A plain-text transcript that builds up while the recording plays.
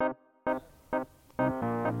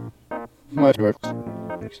Mushworks.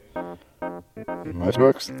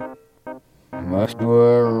 Mushworks.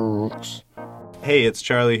 Mushworks. Hey, it's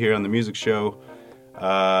Charlie here on the music show.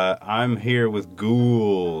 I'm here with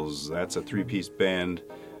Ghouls. That's a three-piece band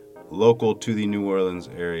local to the New Orleans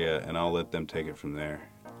area, and I'll let them take it from there.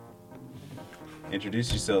 Introduce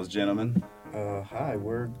yourselves, gentlemen. Hi,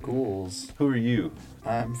 we're Ghouls. Who are you?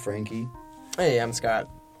 I'm Frankie. Hey, I'm Scott.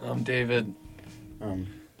 I'm David.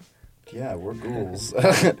 Yeah, we're Ghouls.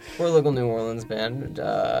 We're a local New Orleans band.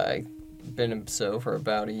 I've been so for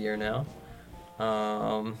about a year now.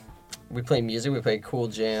 We play music. We play cool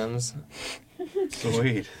jams.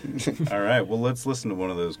 Sweet. All right, well, let's listen to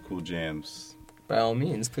one of those cool jams. By all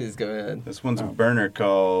means, please go ahead. This one's a burner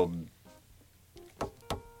called...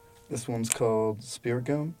 This one's called Spirit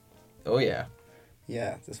Gum. Oh, yeah.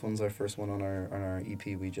 Yeah, this one's our first one on our EP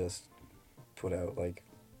we just put out, like,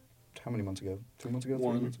 how many months ago? 2 months ago?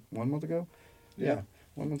 3 months? 1 month ago? Yeah,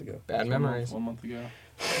 1 month ago. Bad memories. 1 month ago.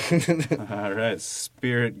 All right,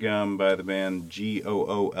 Spirit Gum by the band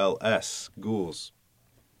G-O-O-L-S, Ghouls,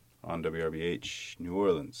 on WRBH, New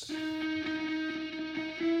Orleans.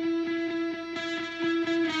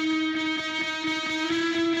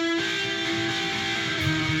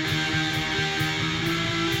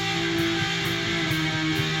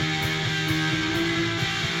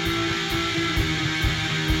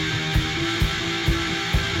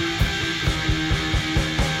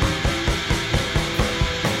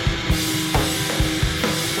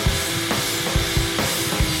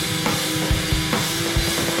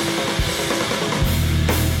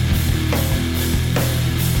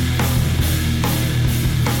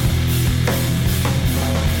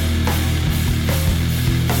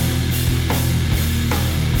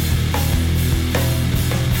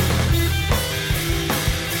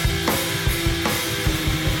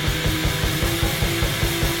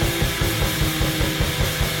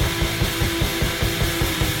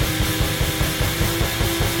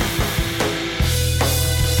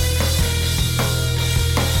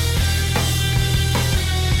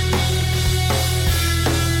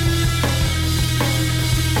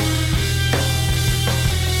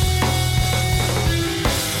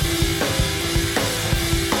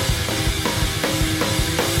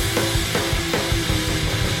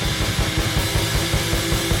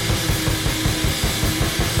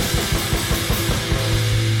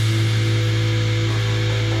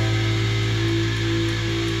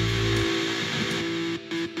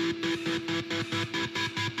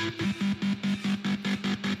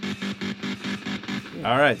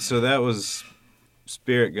 All right, so that was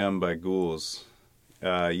Spirit Gum by Ghouls.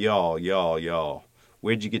 Y'all.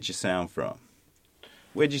 Where'd you get your sound from?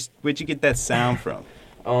 Where'd you get that sound from?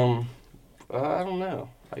 I don't know.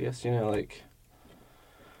 I guess, like,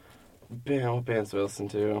 what bands do I listen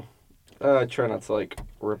to? I try not to, like,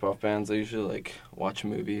 rip off bands. I usually, like, watch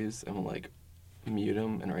movies and, like, mute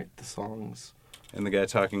them and write the songs. And the guy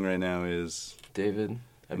talking right now is? David.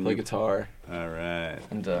 I play guitar. All right.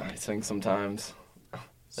 And I sing sometimes.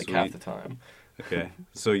 Like, Sweet. half the time. Okay.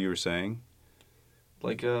 So you were saying?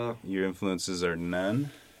 Like, your influences are none?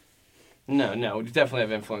 No, we definitely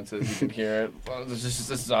have influences. You can hear it. Well, this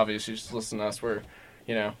is obvious. You just listen to us. We're,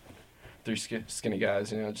 three skinny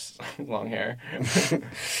guys, just long hair.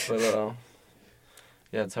 But, yeah,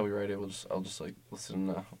 that's how we write it. I'll just, like,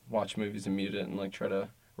 listen, watch movies and mute it and, like, try to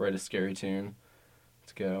write a scary tune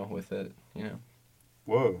to go with it,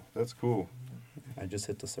 Whoa, that's cool. I just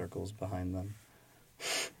hit the circles behind them.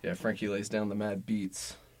 Yeah, Frankie lays down the mad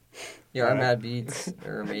beats. Yeah, our mad beats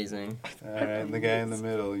are amazing. All right, and the guy in the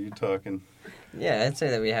middle, you talking. Yeah, I'd say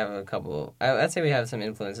that we have a couple... I'd say we have some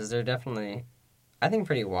influences. They're definitely, I think,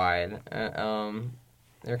 pretty wide.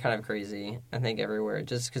 They're kind of crazy, I think, everywhere,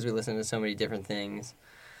 just because we listen to so many different things.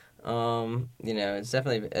 It's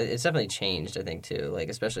definitely changed, I think, too. Like,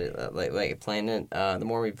 especially like playing it. The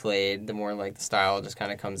more we played, the more like the style just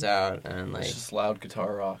kind of comes out, and like it's just loud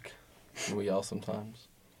guitar rock. And we yell sometimes.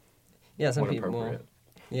 Yeah, some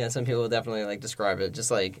people definitely like describe it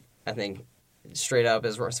just like, I think, straight up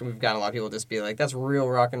as so we've got a lot of people just be like, that's real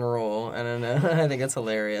rock and roll. I don't know. I think that's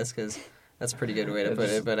hilarious because that's a pretty good way to put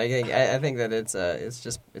it. But I think that it's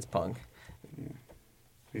punk. Yeah.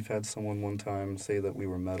 We've had someone one time say that we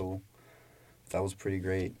were metal. That was pretty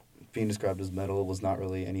great. Being described as metal was not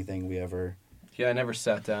really anything we ever... Yeah, I never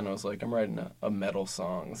sat down and was like, I'm writing a metal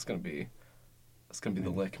song. It's gonna be the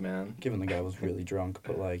lick, man. Given the guy was really drunk,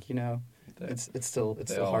 but like, it's still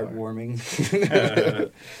are.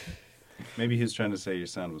 heartwarming. Maybe he was trying to say your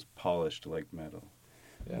sound was polished like metal.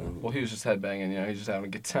 Yeah. Well, he was just headbanging, you know, he's just having a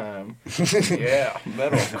good time. Yeah,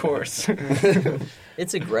 metal, of course.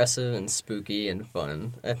 It's aggressive and spooky and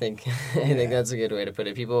fun. I think that's a good way to put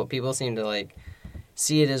it. People seem to like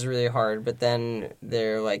see it as really hard, but then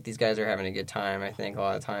they're like, these guys are having a good time. I think a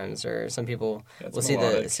lot of times, or some people will see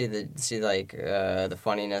the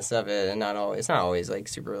funniness of it, and it's not always like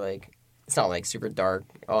super like. It's not like super dark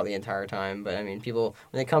all the entire time, but I mean, people,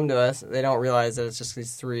 when they come to us, they don't realize that it's just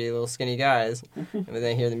these three little skinny guys when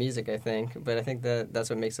they hear the music, I think. But I think that's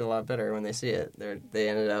what makes it a lot better when they see it. They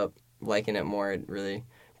ended up liking it more. It really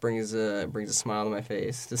brings a smile to my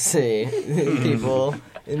face to see people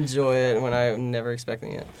enjoy it when I'm never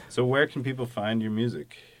expecting it. So where can people find your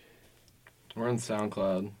music? We're on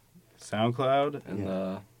SoundCloud. SoundCloud?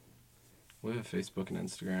 And we have Facebook and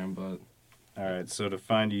Instagram, but... All right, so to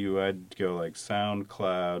find you, I'd go like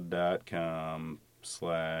soundcloud.com/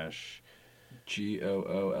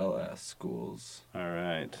 GOOLS, Ghouls. All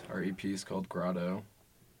right. Our EP is called Grotto.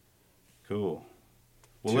 Cool.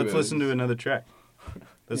 Well, let's listen to another track.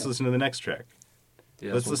 Let's listen to the next track.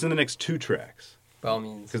 Yeah, let's listen to the next 2 tracks. By all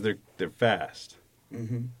means. Because they're fast.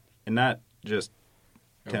 Mm-hmm. And not just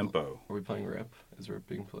tempo. Are we playing Rip? Is Rip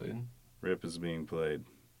being played? Rip is being played.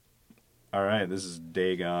 All right, this is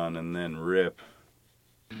Dagon and then Rip.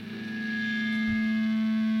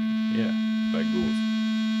 Yeah, by Ghouls.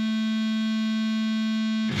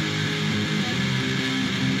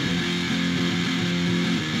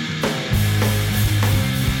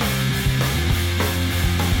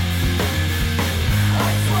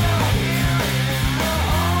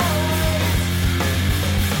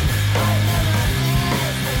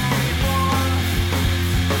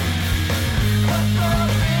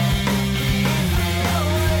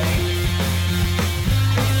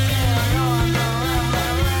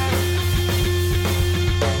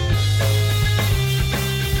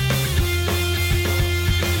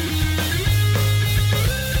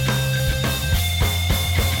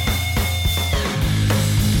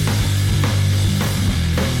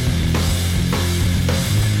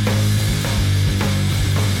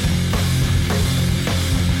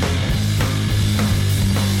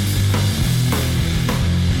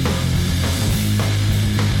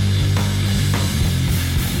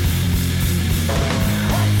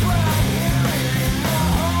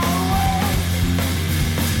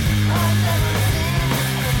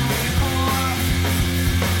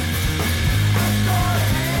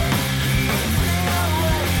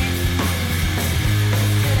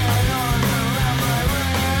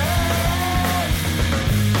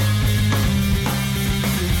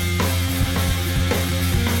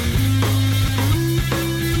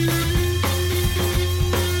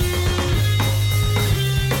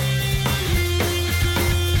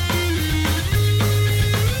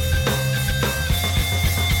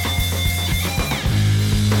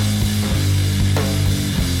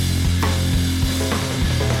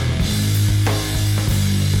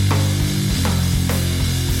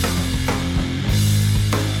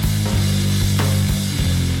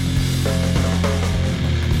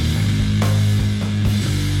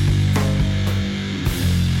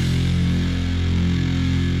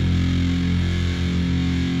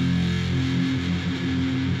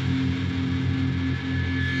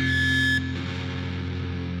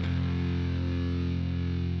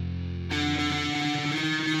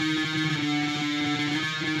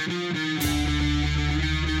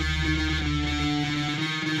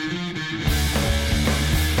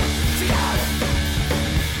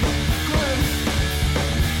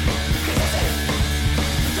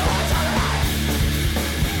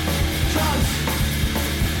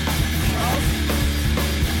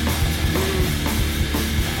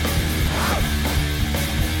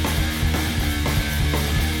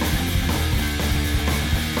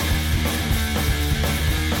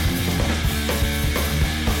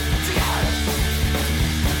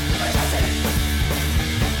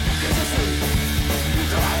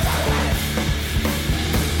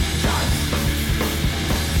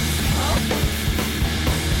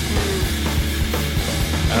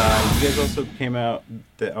 You guys also came out...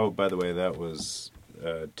 by the way, that was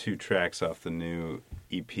 2 tracks off the new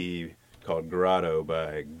EP called Grotto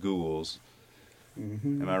by Ghouls.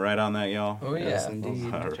 Mm-hmm. Am I right on that, y'all? Oh, yeah. Yes,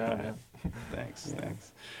 indeed. All right. Job, Thanks.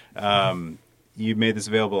 You made this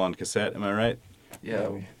available on cassette, am I right? Yeah,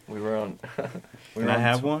 we were on... Can I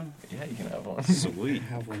have one? Yeah, you can have one. Sweet. I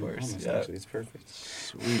have one Of course, on us, yeah. actually. It's perfect.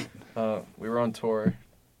 Sweet. We were on tour,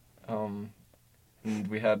 and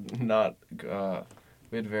we had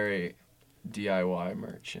we had very DIY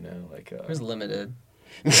merch, you know, like It was limited.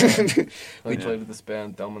 We played with this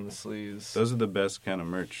band, Thumb and the Sleeves. Those are the best kind of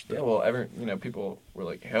merch. Yeah, well, people were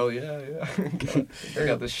like, hell yeah. I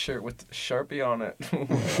got this shirt with Sharpie on it.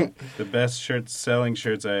 The best selling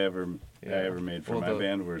shirts I ever made for my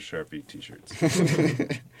band were Sharpie t-shirts.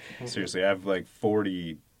 Seriously, I have like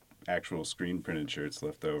 40 actual screen printed shirts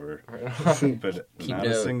left over, but not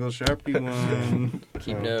a single Sharpie one.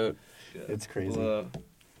 Keep note. Yeah. It's crazy. Well,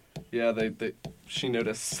 she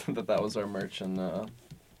noticed that was our merch and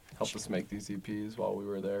helped us make these EPs while we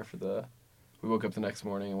were there we woke up the next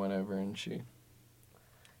morning and went over and she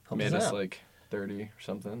made us like 30 or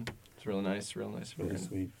something. It's really nice. Really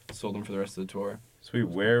sweet. Sold them for the rest of the tour. Sweet.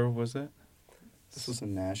 Where was that? This was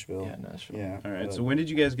in Nashville. Yeah, Nashville. Yeah. All right. So when did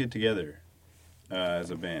you guys get together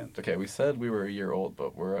as a band? Okay, we said we were a year old,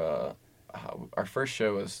 but we're our first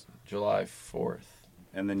show was July 4th.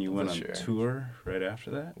 And then you went on tour right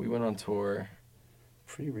after that? We went on tour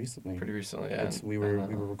pretty recently, yeah. We were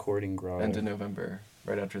recording Grog. End of November,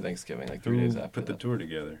 right after Thanksgiving, like 3 days after. Put the tour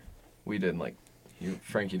together? We did,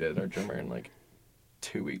 Frankie did, our drummer, in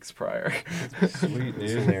 2 weeks prior. Sweet, dude.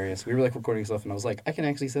 It's hilarious. We were recording stuff, and I was like, I can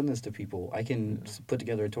actually send this to people. I can just put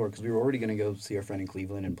together a tour, because we were already going to go see our friend in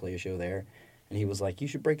Cleveland and play a show there. And he was like, you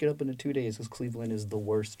should break it up into 2 days, because Cleveland is the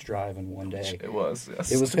worst drive in one day. It was, yes.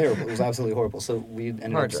 It was terrible. It was absolutely horrible. So we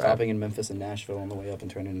ended up stopping in Memphis and Nashville on the way up and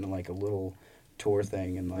turning into a little tour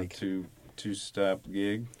thing. And a two-stop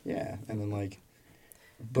gig? Yeah. And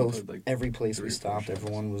then every place we stopped,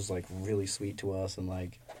 everyone was really sweet to us. And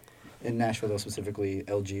in Nashville, though, specifically,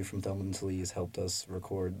 LG from Thumb and Sleeves helped us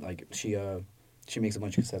record. She makes a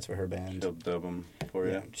bunch of cassettes for her band. She'll dub them for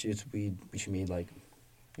you. She made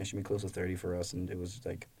she made close to 30 for us, and it was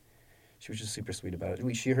she was just super sweet about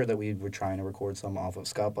it. She heard that we were trying to record some off of.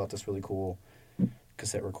 Scott bought this really cool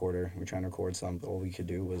cassette recorder. We were trying to record some, but all we could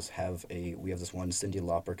do was we have this one Cyndi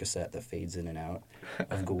Lauper cassette that fades in and out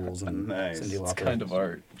of Ghouls and nice. Cyndi Lauper. It's kind of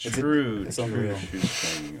art. It's unreal.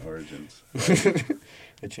 Shoestring origins.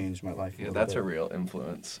 It changed my life. Yeah, that's a real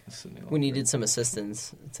influence. We needed some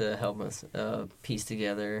assistance to help us piece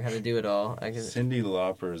together how to do it all. Cyndi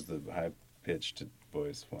Lauper is the high-pitched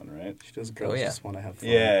voice one, right? She does girls just want to have fun.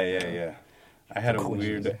 Yeah. I had a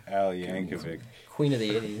weird Al Yankovic Queen of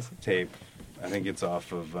the 80s tape. I think it's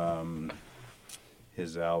off of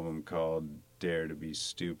his album called Dare to Be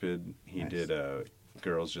Stupid. He did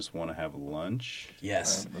Girls Just Want to Have Lunch.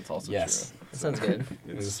 Yes. That's also true. That sounds good.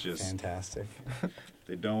 It's just fantastic.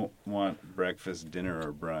 They don't want breakfast, dinner,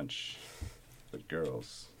 or brunch, but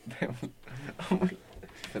girls.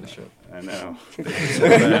 Finish it. I know. They just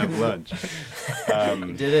want to have lunch.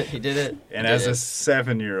 He did it. And as a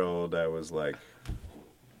 7-year-old, I was like,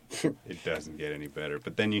 it doesn't get any better.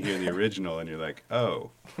 But then you hear the original, and you're like,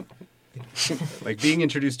 oh. Being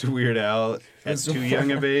introduced to Weird Al at too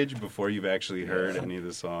young of age before you've actually heard any of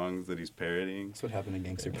the songs that he's parodying. That's what happened in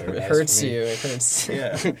Gangster Paradise. It hurts you. It hurts.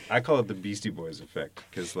 Yeah. I call it the Beastie Boys effect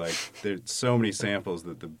because, there's so many samples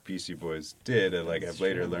that the Beastie Boys did. And, I've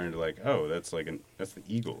later learned, oh, that's the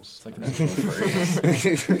Eagles. It's like an actual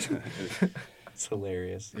phrase. It's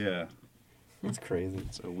hilarious. Yeah. It's crazy.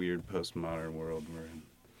 It's a weird postmodern world we're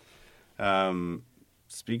in.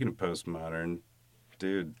 Speaking of postmodern,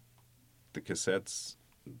 dude, the cassettes,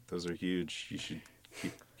 those are huge. You should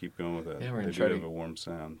keep going with that. Yeah, we're going to have a warm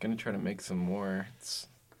sound. Gonna try to make some more.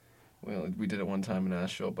 We did it one time in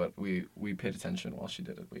Nashville, but we paid attention while she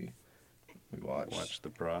did it. We watched the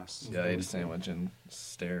pros. Yeah, I ate a sandwich and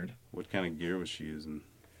stared. What kind of gear was she using?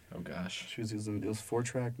 Oh gosh, she was using, it was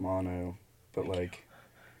 4-track mono, but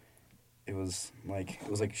it was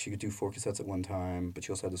she could do 4 cassettes at one time, but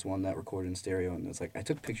she also had this one that recorded in stereo, and it's I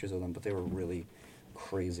took pictures of them, but they were really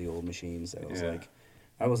crazy old machines that was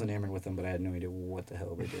I was enamored with them, but I had no idea what the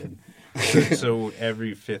hell they did. So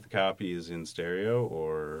every 5th copy is in stereo,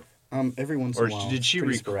 or every once in a while. Or did she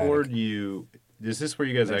record sporadic. You? Is this where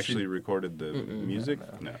you guys actually recorded the music?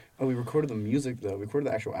 No. Oh, we recorded the music though. We recorded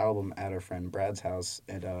the actual album at our friend Brad's house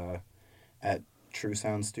at True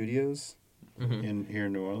Sound Studios. Mm-hmm. Here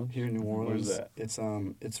in New Orleans. Here in New Orleans. Where's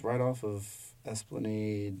that? It's right off of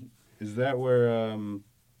Esplanade. Is that where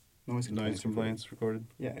Noise Complaints recorded?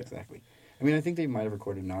 Yeah, exactly. I mean, I think they might have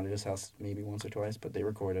recorded not at his house maybe once or twice, but they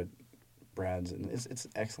recorded Brad's, and it's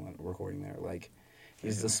excellent recording there.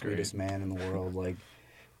 He's the sweetest man in the world.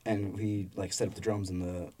 And he set up the drums in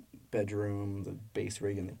the bedroom, the bass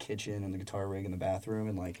rig in the kitchen, and the guitar rig in the bathroom,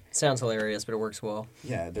 and sounds hilarious, but it works well.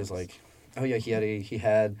 Yeah, there's he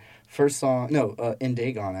had first song in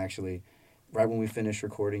Dagon actually. Right when we finished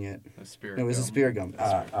recording it, it was a Spirit Gum.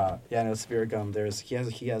 Spirit Gum. He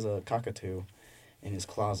has a cockatoo in his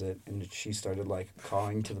closet, and she started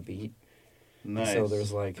cawing to the beat. Nice. So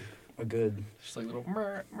there's a good. Just like little.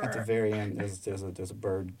 Murr, At the murr. very end, there's a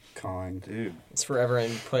bird cawing. Dude, It's forever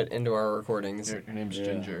put into our recordings. Your name's Yeah.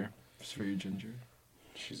 Ginger. Just for you, Ginger.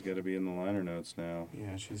 she's got to be in the liner notes now.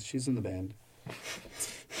 Yeah, she's in the band.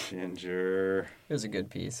 Ginger. It was a good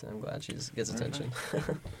piece. I'm glad she gets attention.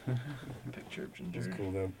 Picture of It Ginger. was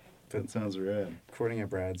cool though. That sounds rad. Recording at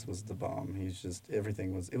Brad's was the bomb.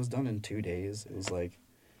 It was done in 2 days. It was like,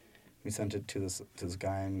 we sent it to this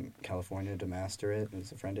guy in California to master it. It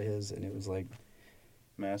was a friend of his, and it was like,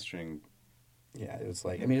 Mastering. yeah, it was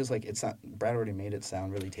like, I mean, it was like, it's not, Brad already made it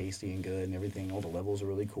sound really tasty and good and everything. All the levels were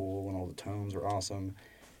really cool and all the tones were awesome.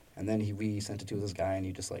 And then we sent it to this guy, and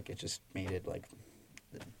he just like, it just made it like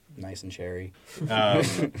nice and cherry.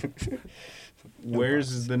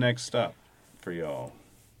 Where's the next stop for y'all?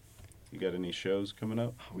 You got any shows coming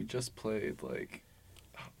up? We just played like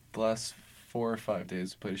the last 4 or 5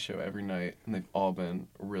 days. We played a show every night, and they've all been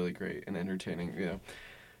really great and entertaining. You know,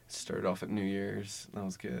 started off at New Year's. That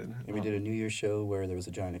was good. And we did a New Year's show where there was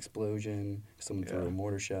a giant explosion. Someone threw Yeah. a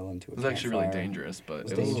mortar shell into a It was actually really campfire. dangerous, but It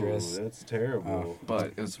was it was, dangerous. Ooh, that's terrible. but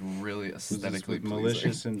it was really Was this aesthetically with pleasing.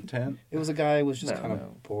 malicious intent? It was a guy who was just No, kind of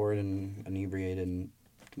no. bored and inebriated and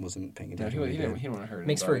wasn't paying No, attention. he to what didn't did. want to hurt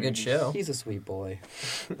Makes for a anybody. good show. He's a sweet boy.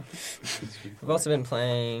 We've also been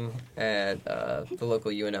playing at the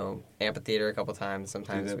local UNO amphitheater a couple times.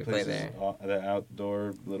 Sometimes Dude, we that play place is there. the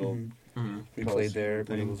outdoor little. Mhm. Mm-hmm. We Plus played there,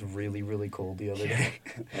 but it thing. was really, really cold the other day.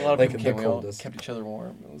 A lot of Like, people the came. We all coldest. kept each other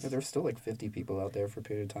warm. It was, There were still like 50 people out there for a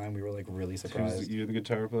period of time. We were like really surprised. You're the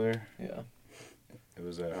guitar player. yeah. It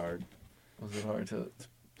was that hard. Was it hard to?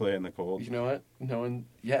 Play in the cold. You know what? No one.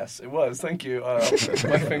 Yes, it was. Thank you.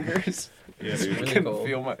 My fingers. Yeah, It's dude. I really couldn't cold.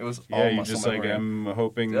 feel my. It was Yeah, all you're muscle just like, memory. I'm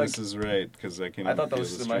hoping Like, this is right because I can. I thought that feel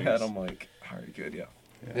was the just in my head. strings. I'm like, all right, good, yeah.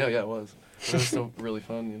 Yeah, it was. It was still really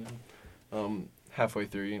fun, you know. Halfway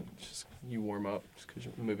through, you warm up just because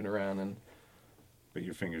you're moving around and But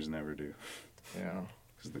your fingers never do yeah.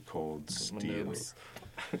 because the cold My steals. nose.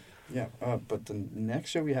 Yeah, but the next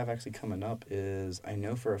show we have actually coming up is, I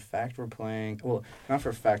know for a fact we're playing, well, not for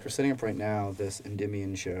a fact, we're setting up right now this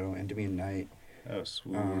Endymion show, Endymion Night. Oh,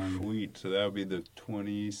 sweet, sweet. So that would be the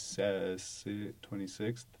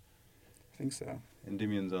 26th. I think so.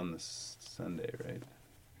 Endymion's on the Sunday, right?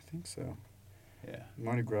 I think so. Yeah.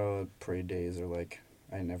 Mardi Gras parade days are like,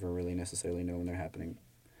 I never really necessarily know when they're happening.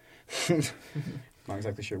 Not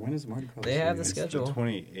exactly sure. When is Mardi Gras? They this have year? the It's schedule. the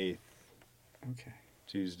 28th, Okay.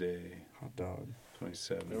 Tuesday, Hot dog.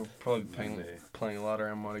 27th. They're probably Monday. playing a lot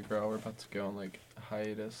around Mardi Gras. We're about to go on like a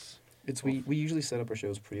hiatus. We usually set up our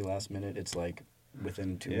shows pretty last minute. It's like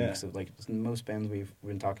within 2 Yeah. weeks of, like, most bands we've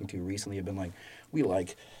been talking to recently have been like, we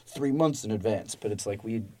like 3 months in advance, but it's like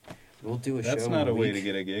we'll do a That's show not in a way week. to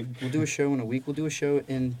get a gig. We'll do a show in a week. We'll do a show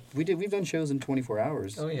in we've done shows in 24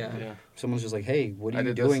 hours. Oh yeah. Yeah. Someone's just like, hey, what are I you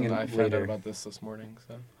did doing this in and I found out later? about this morning.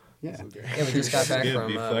 So Yeah. this is great. Yeah, we just got back Good, from.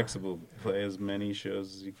 be flexible. Play as many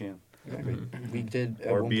shows as you can. Exactly. Mhm. We did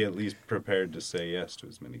Or be at least prepared to say yes to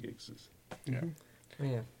as many gigs as. Mhm.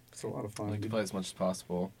 Yeah. It's a lot of I fun. like to play as much as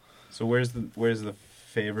possible. So where's the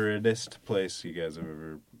favoritist place you guys have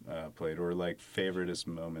ever played, or like favoritist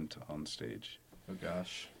moment on stage? Oh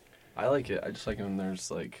gosh, I like it. I just like it when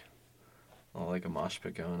there's like a mosh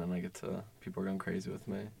pit going and I get to people are going crazy with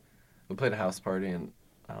me. We played a house party and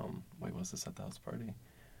wait, was this at the house party?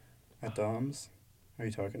 At Dom's? Are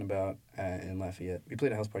you talking about in Lafayette? We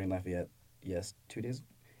played a house party in Lafayette. Yes, 2 days.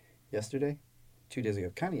 Yesterday, 2 days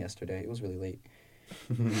ago. Kind of yesterday. It was really late.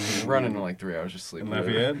 Running in like 3 hours of sleep. In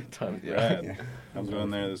Lafayette? Time, yeah. Rad. Yeah. I'm going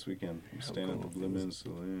there this weekend. I'm Oh, staying at the cool. Blue Moon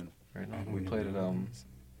Saloon. Right I on. don't We know played at what it is.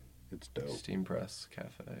 It's dope. Steam Press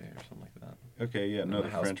Cafe or something like that. Okay, yeah, no, the the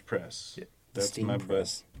house- French press. Yeah. That's Steam my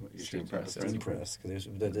press. What, you Steam should press, say yeah. the Steam French press. Because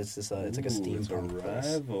it's this. It's like a Ooh, it's steampunk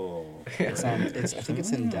press. rival. It's I think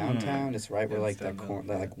it's in downtown. It's right where Yeah, like it's that downtown.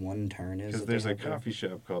 that like one turn is. Because that there's they a have there. coffee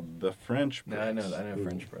shop called the French No, Press. I know Ooh.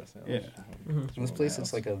 French Press. Yeah. Mhm. And this place,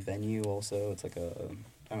 it's like a venue. Also, it's like a.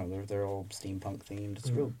 I don't know. They're all steampunk themed.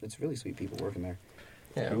 It's real. It's really sweet people working there.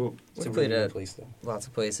 Yeah. Cool. It's We a played really at good place though. lots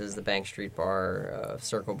of places. The Bank Street Bar,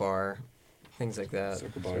 Circle Bar, things like that.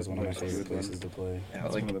 Circle Bar is one of my Circle Bar's a favorite good one. places to play. Yeah,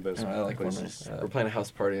 That's like, one of the best I like when places. we're playing a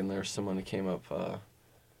house party and there's someone who came up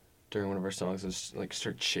during one of our songs and just, like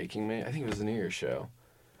started shaking me. I think it was a New Year's show.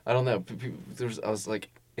 I don't know. I was like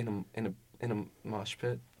in a mosh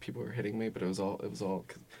pit. People were hitting me, but it was all.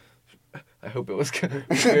 I hope it was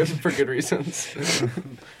for good reasons.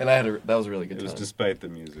 And that was a really good It was time. despite the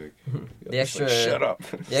music. The extra, Shut up.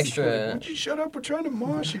 the extra, Would you shut up? We're trying to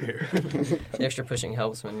mosh here. the extra pushing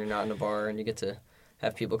helps when you're not in a bar and you get to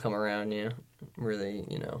have people come around you, really,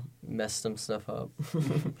 mess some stuff up.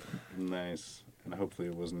 Nice. And hopefully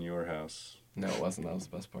it wasn't your house. No, it wasn't. That was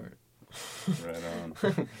the best part. Right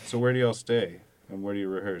on. So where do y'all stay? And where do you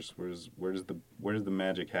rehearse? Where does the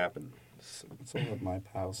magic happen? It's all at my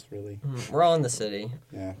house, really. We're all in the city.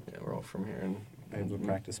 Yeah. Yeah, we're all from here, and I have a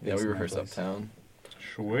practice space. yeah, we in my rehearse place. uptown.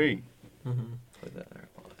 Sweet. Mm-hmm. Play that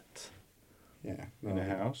a lot. Yeah. In a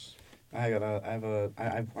house?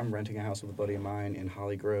 I'm renting a house with a buddy of mine in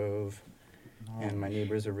Holly Grove, and my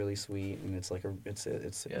neighbors are really sweet, and it's like it's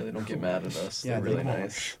Yeah, they don't get mad at us. Yeah, They're really they-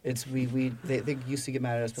 nice. It's they used to get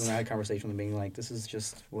mad at us, but then I had a conversation with them being like, this is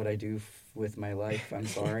just what I do with my life. I'm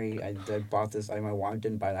sorry. I bought this. My wife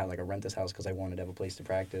didn't buy that. Like, I rent this house because I wanted to have a place to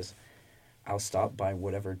practice. I'll stop by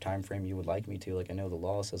whatever time frame you would like me to. Like, I know the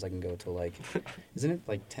law says I can go to, like, isn't it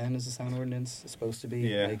like 10 is the sound ordinance supposed to be?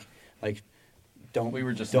 Yeah. Like don't. We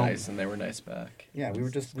were just don't, nice, and they were nice back. Yeah, we were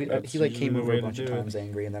just. That's He like came usually the over way a to bunch of do it. times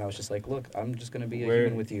angry, and then I was just like, "Look, I'm just gonna be a Where-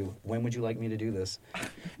 human with you. When would you like me to do this?"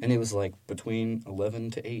 And it was like between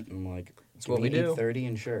 11 to 8. And I'm like, It's what we do. 8:30,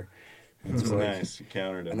 and sure. And That's it's like- nice. You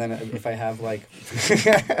countered it. And then if I have like,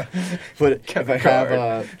 but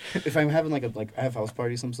if I'm having like I have house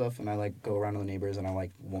parties and stuff, and I like go around to the neighbors and I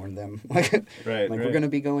like warn them like right, like we're gonna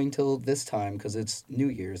be going till this time because it's New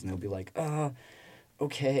Year's, and they'll be like,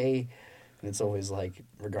 okay. And it's always like,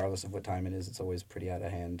 regardless of what time it is, it's always pretty out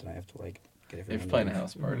of hand, and I have to like get If everyone. you're playing a to-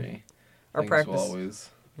 house party, Our things practice. will always.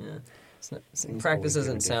 Yeah. Things Practice always get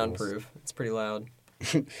isn't ridiculous. soundproof. It's pretty loud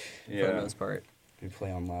for the Yeah. most part. We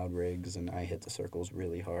play on loud rigs, and I hit the circles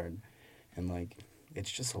really hard, and like it's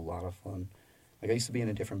just a lot of fun. Like, I used to be in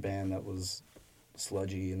a different band that was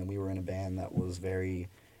sludgy, and then we were in a band that was very,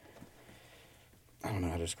 I don't know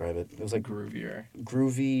how to describe it. It was like Groovier.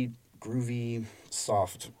 groovy,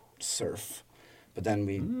 soft surf. But then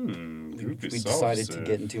we Groupie we soft decided to serve.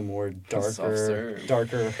 get into more Soft serve.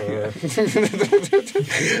 darker. And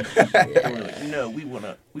we're like, no, we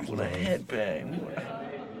wanna headbang.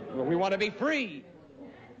 Well, we want to be free.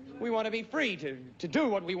 We want to be free to do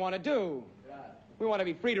what we want to do. We want to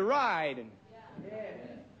be free to ride. And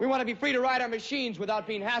we want to be free to ride our machines without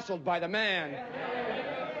being hassled by the man.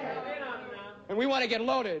 And we want to get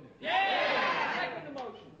loaded.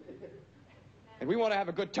 And we want to have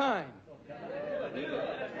a good time.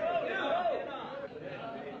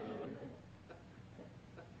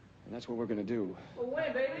 And that's what we're going to do. Well,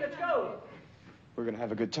 when, baby? Let's go. We're going to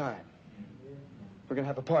have a good time. We're going to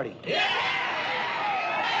have a party.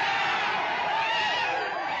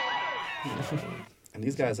 And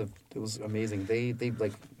these guys it was amazing. They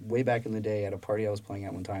like way back in the day at a party I was playing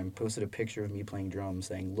at one time, posted a picture of me playing drums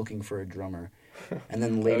saying looking for a drummer. And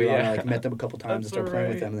then later on I like met them a couple times and That's started playing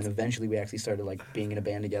with right. them, and then eventually we actually started like being in a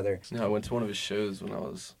band together. No, I went to one of his shows when I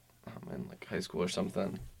was in like high school or something.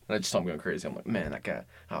 And I just saw him going crazy. I'm like, man, that guy.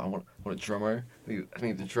 I want a drummer. I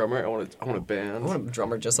need the drummer. I want a band. I want a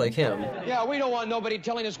drummer just like him. Yeah, we don't want nobody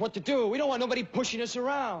telling us what to do. We don't want nobody pushing us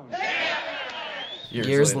around.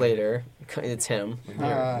 Years later, it's him.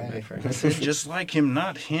 Hi. I said just like him,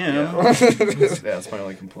 not him. Yeah, that's my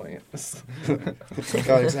only complaint.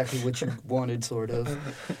 Got exactly what you wanted, sort of.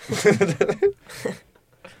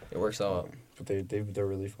 It works out. But they're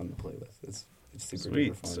really fun to play with. It's super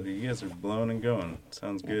Sweet. duper So fun. you guys are blowing and going.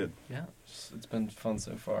 Sounds good. Yeah, it's been fun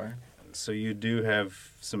so far. So you do have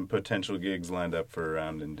some potential gigs lined up for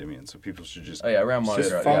around Endymion. So people should just Oh yeah, around Monday.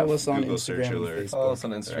 Just Yeah. follow us on Google search Instagram and alert. Facebook. Follow us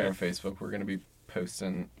on Instagram Right. and Facebook. We're gonna be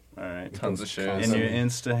posting all right. tons of shows. And your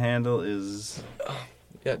Insta handle is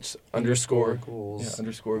Yeah, just underscore Ghouls. Yeah,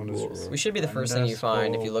 underscore Ghouls. We should be the first thing you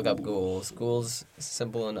find if you look up Ghouls. Ghouls,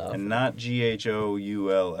 simple enough. and not GHOULS.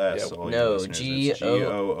 Yeah, all no, your listeners. It's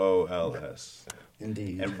GOOLS.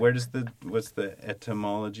 Indeed. And what's the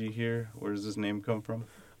etymology here? Where does this name come from?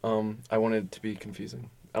 I wanted it to be confusing.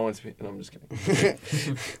 I wanted to be. No, I'm just kidding.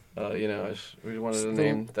 We wanted a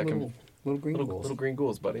name that can little green ghouls. little green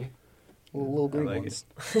ghouls, buddy. Little green like ones.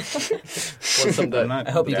 Want some that I'm not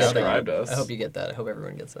I hope you get described that. us. I hope you get that. I hope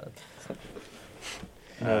everyone gets that.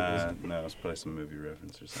 No, it's probably some movie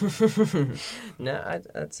reference or something. No,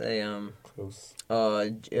 I'd say Close.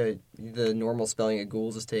 the normal spelling of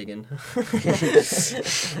ghouls is taken.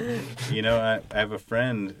 You know, I have a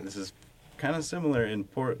friend. This is kind of similar in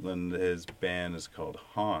Portland. His band is called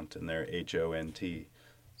Haunt, and they're HONT.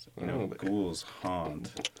 So, Oh. Ghouls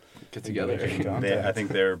Haunt. Get together. I think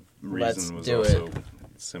their Let's reason was do also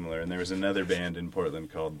similar. And there was another band in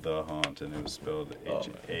Portland called The Haunt, and it was spelled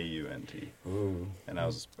HAUNT. Ooh. And I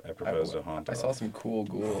proposed a haunt. I saw some cool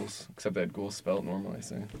ghouls, except they had ghouls spelled normally.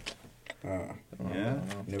 So Yeah?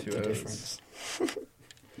 Note Two the O's. difference.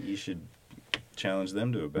 You should challenge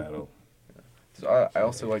them to a battle. So I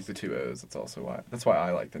also like the two O's. That's why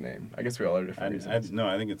I like the name. I guess we all have different reasons. No,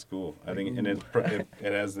 I think it's cool. I think, and it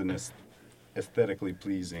has an aesthetically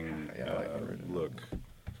pleasing Yeah, I like the original. look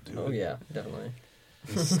to Oh it. yeah, definitely.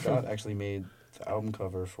 And Scott actually made the album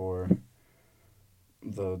cover for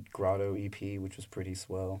the Grotto EP, which was pretty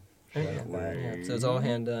swell. Yeah. Shout out that. Yeah, so it's all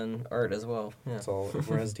hand done art as well. Yeah. It's all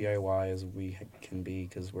we're as DIY as we can be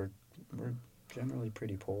because we're generally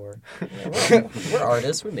pretty poor. Yeah, we're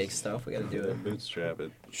artists. We make stuff. We got to do it. Bootstrap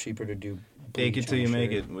it. Cheaper to do. Take bleach it till on you a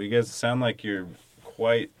make shirt. it. Well, you guys sound like you're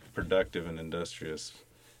quite productive and industrious,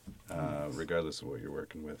 regardless of what you're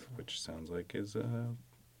working with, which sounds like is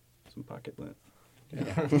some pocket lint. Yeah.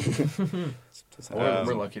 That's how Well, it is.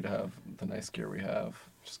 we're lucky to have the nice gear we have,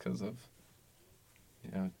 just because of,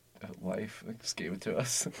 life. It just gave it to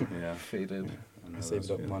us. Yeah. Faded. I know I saved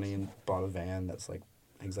those up feelings. money and bought a van that's like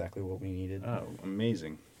exactly what we needed. Oh,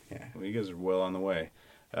 amazing. Yeah. Well, you guys are well on the way.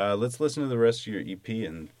 Let's listen to the rest of your EP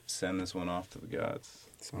and send this one off to the gods.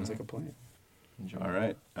 Sounds like a plan. Enjoy. All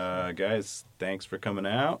right. Guys, thanks for coming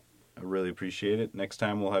out. I really appreciate it. Next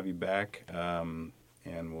time we'll have you back, and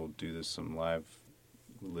we'll do some live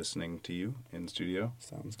listening to you in studio,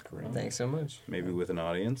 Sounds great. Thanks so much. maybe with an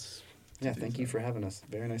audience. Yeah, thank you for having us.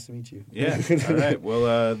 Very nice to meet you. Yeah. All right.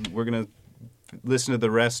 Well, we're going to listen to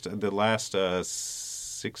the last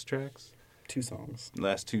 6 tracks. 2 songs.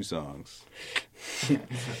 Last 2 songs. I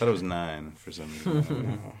thought it was 9 for some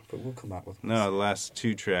reason. But we'll come out with No, the last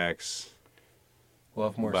 2 tracks. We'll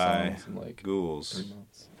have more By songs in like Ghouls. 3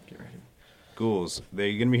 months. Get ready. Ghouls. They're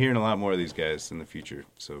going to be hearing a lot more of these guys in the future,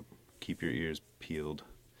 so keep your ears peeled.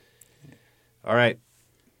 All right.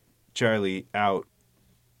 Charlie out.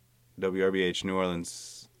 WRBH New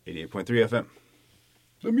Orleans 88.3 FM.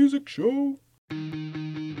 The Music Show.